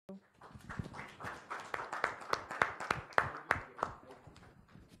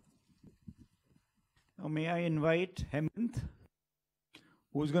may I invite Hemant,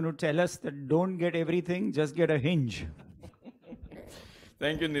 who's going to tell us that don't get everything, just get a hinge.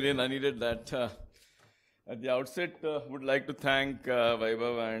 Thank you, Niren. I needed that. At the outset, would like to thank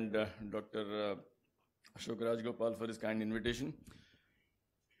Vaibhav and Dr. Ashok Raj Gopal for his kind invitation.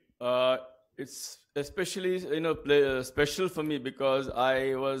 It's especially special for me because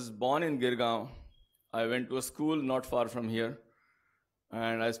I was born in Girgaon. I went to a school not far from here,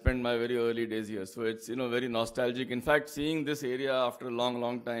 and I spent my very early days here. So it's very nostalgic. In fact, seeing this area after a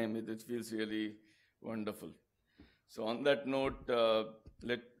long time, it feels really wonderful. So on that note,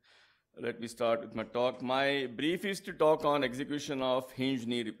 let me start with my talk. My brief is to talk on execution of hinged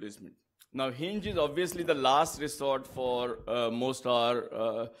knee replacement. Now, hinge is obviously the last resort for most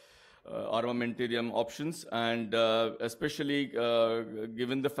our armamentarium options, and especially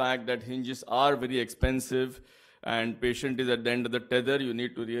given the fact that hinges are very expensive and patient is at the end of the tether, you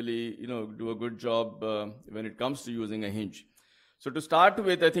need to really do a good job when it comes to using a hinge. So to start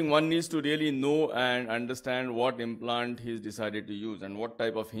with, I think one needs to really know and understand what implant he's decided to use and what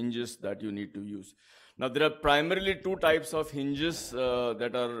type of hinges that you need to use. Now, there are primarily two types of hinges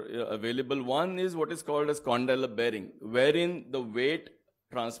that are available. One is what is called as condylar bearing, wherein the weight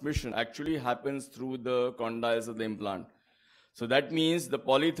transmission actually happens through the condyles of the implant. So that means the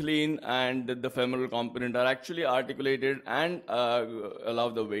polyethylene and the femoral component are actually articulated and allow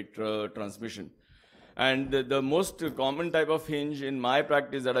the weight transmission. And the most common type of hinge in my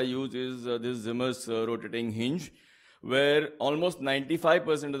practice that I use is this Zimmer's rotating hinge, where almost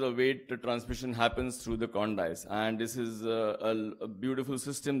 95% of the weight transmission happens through the condyles. And this is a beautiful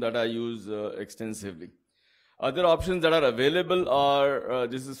system that I use extensively. Other options that are available are,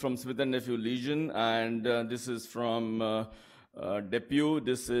 this is from Smith & Nephew Legion, and this is from Depew.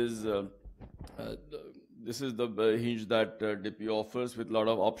 This is the hinge that Depew offers with a lot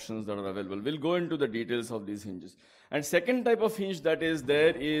of options that are available. We'll go into the details of these hinges. And second type of hinge that is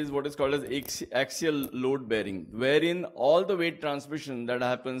there is what is called as axial load bearing, wherein all the weight transmission that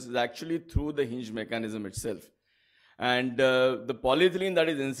happens is actually through the hinge mechanism itself. And the polyethylene that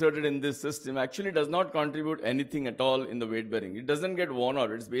is inserted in this system actually does not contribute anything at all in the weight bearing. It doesn't get worn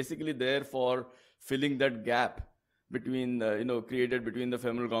out. It's basically there for filling that gap between, created between the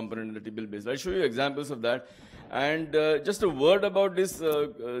femoral component and the tibial base. I'll show you examples of that. And just a word about this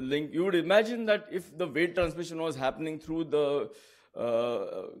link. You would imagine that if the weight transmission was happening through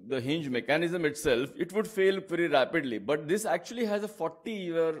the hinge mechanism itself, it would fail very rapidly. But this actually has a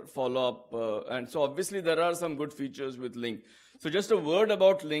 40-year follow-up. And so obviously there are some good features with link. So just a word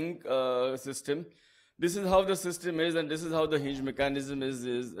about link system. This is how the system is, and this is how the hinge mechanism is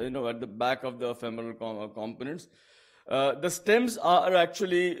at the back of the femoral components. The stems are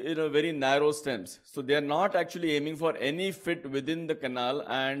actually very narrow stems, so they are not actually aiming for any fit within the canal,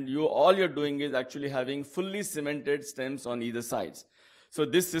 and all you're doing is actually having fully cemented stems on either sides. So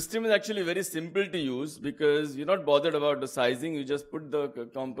this system is actually very simple to use because you're not bothered about the sizing. You just put the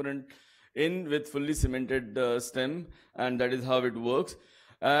component in with fully cemented stem, and that is how it works.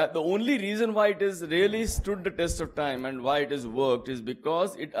 The only reason why it has really stood the test of time and why it has worked is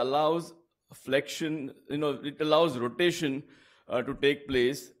because it allows flexion, it allows rotation to take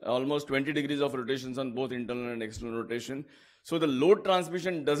place, almost 20 degrees of rotations on both internal and external rotation. So the load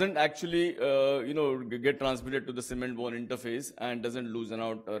transmission doesn't actually, get transmitted to the cement bone interface and doesn't loosen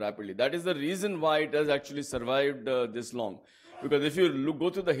out rapidly. That is the reason why it has actually survived this long. Because if you go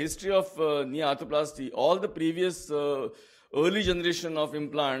through the history of knee arthroplasty, all the previous early generation of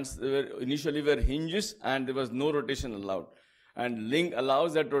implants initially were hinges and there was no rotation allowed. And link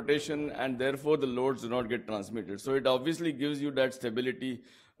allows that rotation, and therefore the loads do not get transmitted. So it obviously gives you that stability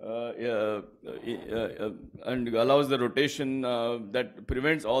and allows the rotation that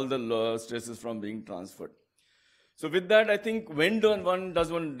prevents all the stresses from being transferred. So with that, I think when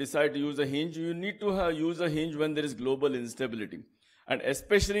does one decide to use a hinge? You need to use a hinge when there is global instability, and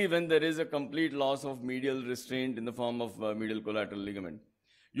especially when there is a complete loss of medial restraint in the form of medial collateral ligament.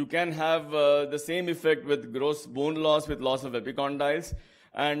 You can have the same effect with gross bone loss, with loss of epicondyles.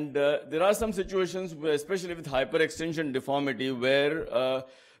 And there are some situations, where, especially with hyperextension deformity, where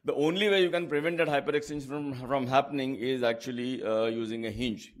the only way you can prevent that hyperextension from happening is actually using a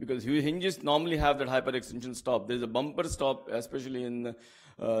hinge. Because hinges normally have that hyperextension stop. There's a bumper stop, especially in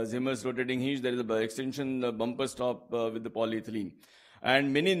Zimmer's rotating hinge. There is a extension bumper stop with the polyethylene.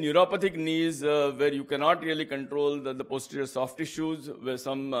 And many neuropathic knees where you cannot really control the posterior soft tissues, where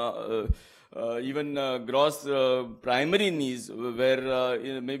some even gross primary knees where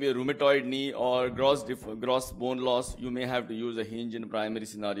maybe a rheumatoid knee or gross bone loss, you may have to use a hinge in a primary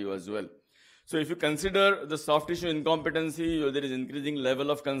scenario as well. So if you consider the soft tissue incompetency, there is increasing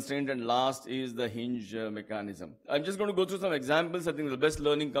level of constraint, and last is the hinge mechanism. I'm just going to go through some examples. I think the best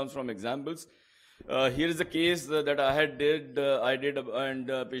learning comes from examples. Here is a case that I did,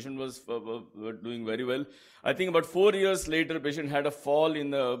 and patient was doing very well. I think about 4 years later, patient had a fall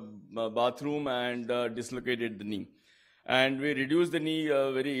in the bathroom and dislocated the knee. And we reduced the knee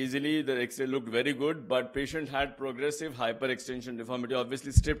very easily. The X-ray looked very good, but patient had progressive hyperextension deformity,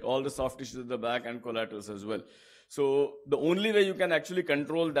 obviously stripped all the soft tissues at the back and collaterals as well. So the only way you can actually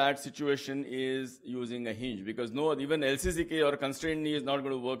control that situation is using a hinge, because even LCCK or constrained knee is not going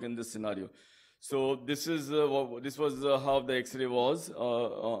to work in this scenario. So this was how the X-ray was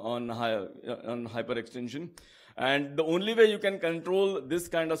on hyperextension. And the only way you can control this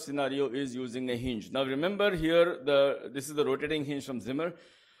kind of scenario is using a hinge. Now remember here, this is the rotating hinge from Zimmer.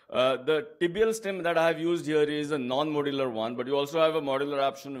 The tibial stem that I have used here is a non-modular one, but you also have a modular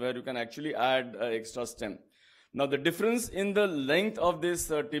option where you can actually add an extra stem. Now the difference in the length of this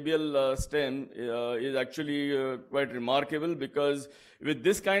tibial stem is actually quite remarkable, because with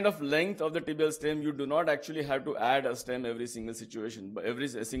this kind of length of the tibial stem, you do not actually have to add a stem every single situation, every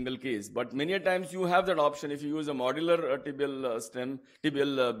single case. But many times you have that option. If you use a modular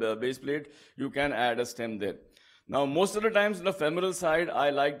tibial base plate, you can add a stem there. Now, most of the times on the femoral side, I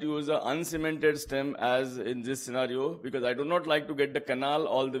like to use an uncemented stem as in this scenario, because I do not like to get the canal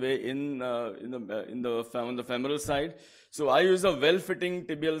all the way on the femoral side. So I use a well-fitting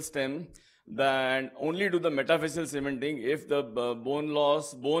tibial stem, then only do the metaphyseal cementing if the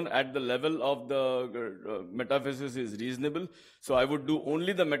bone at the level of the metaphysis is reasonable. So I would do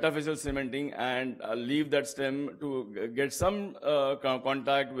only the metaphyseal cementing and leave that stem to get some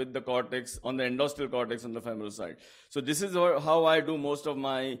contact with the cortex on the endosteal cortex on the femoral side. So this is how I do most of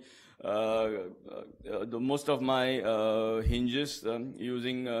my hinges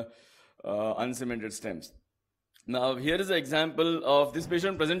using uncemented stems. Now, here is an example of this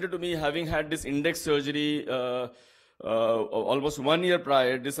patient presented to me having had this index surgery almost 1 year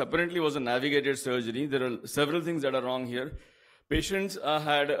prior. This apparently was a navigated surgery. There are several things that are wrong here. Patients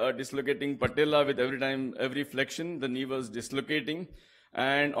had a dislocating patella with every flexion. The knee was dislocating.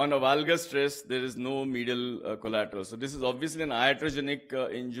 And on a valgus stress, there is no medial collateral. So this is obviously an iatrogenic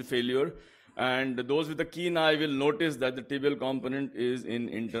hinge failure. And those with a keen eye will notice that the tibial component is in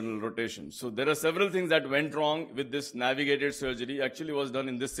internal rotation. So there are several things that went wrong with this navigated surgery. Actually was done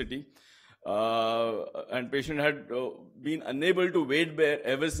in this city. And patient had been unable to weight bear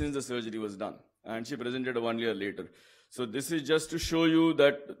ever since the surgery was done. And she presented 1 year later. So this is just to show you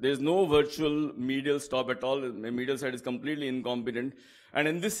that there is no virtual medial stop at all. The medial side is completely incompetent. And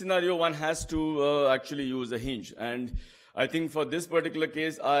in this scenario, one has to actually use a hinge. And I think for this particular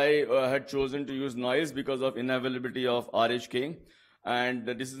case, I had chosen to use noise because of inavailability of RHK. And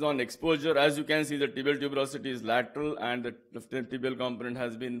this is on exposure. As you can see, the tibial tuberosity is lateral and the tibial component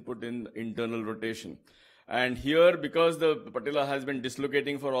has been put in internal rotation. And here, because the patella has been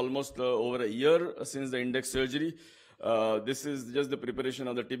dislocating for almost over a year since the index surgery, this is just the preparation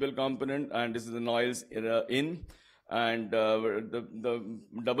of the tibial component, and this is the noise in. And the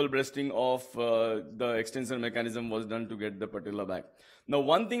double breasting of the extensor mechanism was done to get the patella back. Now,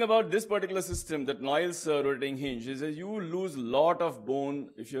 one thing about this particular system, that Noyes rotating hinge, is that you lose a lot of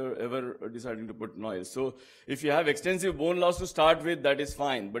bone if you're ever deciding to put Noyes. So if you have extensive bone loss to start with, that is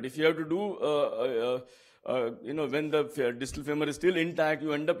fine. But if you have to do when the distal femur is still intact,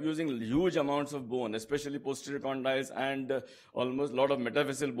 you end up using huge amounts of bone, especially posterior condyles, and almost a lot of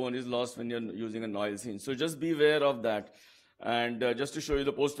metaphyseal bone is lost when you're using a Noyes hinge. So just be aware of that. And just to show you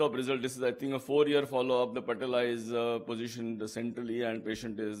the post-op result, this is, I think, a 4-year follow-up. The patella is positioned centrally, and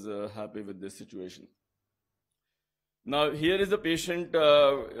patient is happy with this situation. Now, here is the patient,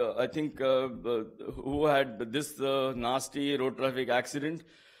 I think, who had this nasty road traffic accident.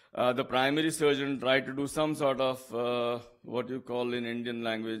 The primary surgeon tried to do some sort of what you call in Indian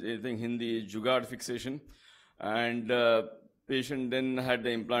language, I think Hindi, jugaad fixation. And patient then had the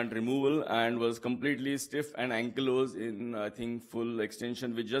implant removal and was completely stiff and ankylosed in, I think, full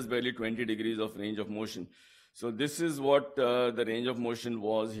extension with just barely 20 degrees of range of motion. So this is what the range of motion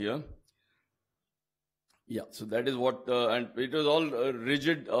was here. Yeah, so that is what, and it was all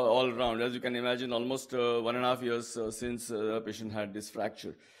rigid all around. As you can imagine, almost 1.5 years since the patient had this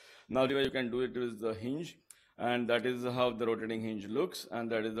fracture. Now, the way you can do it is the hinge, and that is how the rotating hinge looks,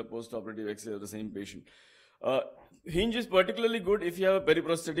 and that is the post-operative X-ray of the same patient. Hinge is particularly good if you have a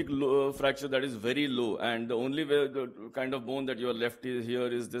periprosthetic fracture that is very low, and the only way, the kind of bone that you are left here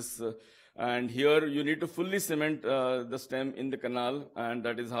is this, and here you need to fully cement the stem in the canal, and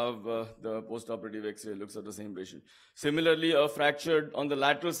that is how the post-operative X-ray looks at the same patient. Similarly, a fractured on the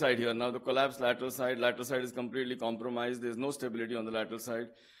lateral side here. Now the collapsed lateral side is completely compromised. There's no stability on the lateral side.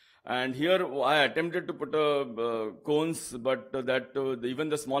 And here I attempted to put cones, but even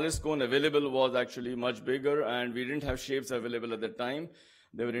the smallest cone available was actually much bigger, and we didn't have shapes available at the time.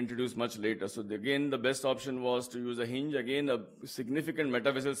 They were introduced much later. So again, the best option was to use a hinge. Again, a significant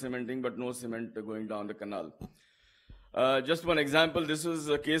metavessel cementing, but no cement going down the canal. Just one example,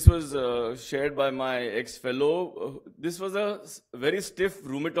 a case was shared by my ex-fellow. This was a very stiff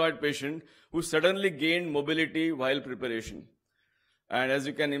rheumatoid patient who suddenly gained mobility while preparation. And as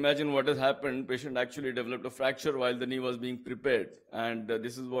you can imagine what has happened, patient actually developed a fracture while the knee was being prepared. And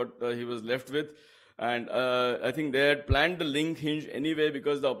this is what he was left with. And I think they had planned the link hinge anyway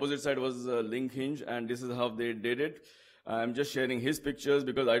because the opposite side was a link hinge, and this is how they did it. I'm just sharing his pictures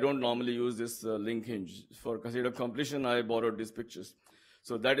because I don't normally use this link hinge. For sake of completion, I borrowed these pictures.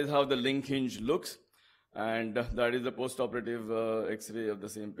 So that is how the link hinge looks. And that is the post-operative X-ray of the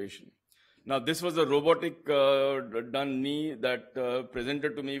same patient. Now, this was a robotic done knee that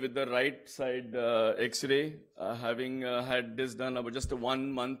presented to me with the right side X-ray, having had this done about just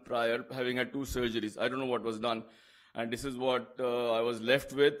 1 month prior, having had 2 surgeries. I don't know what was done. And this is what I was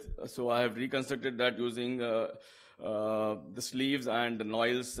left with. So I have reconstructed that using the sleeves and the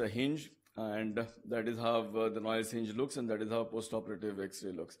Noyles hinge. And that is how the Noyles hinge looks, and that is how post-operative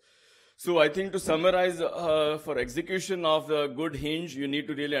X-ray looks. So I think to summarize, for execution of the good hinge, you need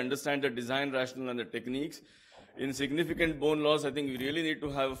to really understand the design rationale and the techniques. In significant bone loss, I think you really need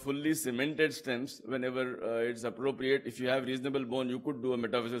to have fully cemented stems whenever it's appropriate. If you have reasonable bone, you could do a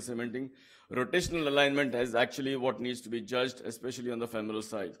metavessel cementing. Rotational alignment is actually what needs to be judged, especially on the femoral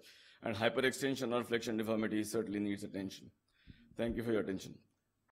side. And hyperextension or flexion deformity certainly needs attention. Thank you for your attention.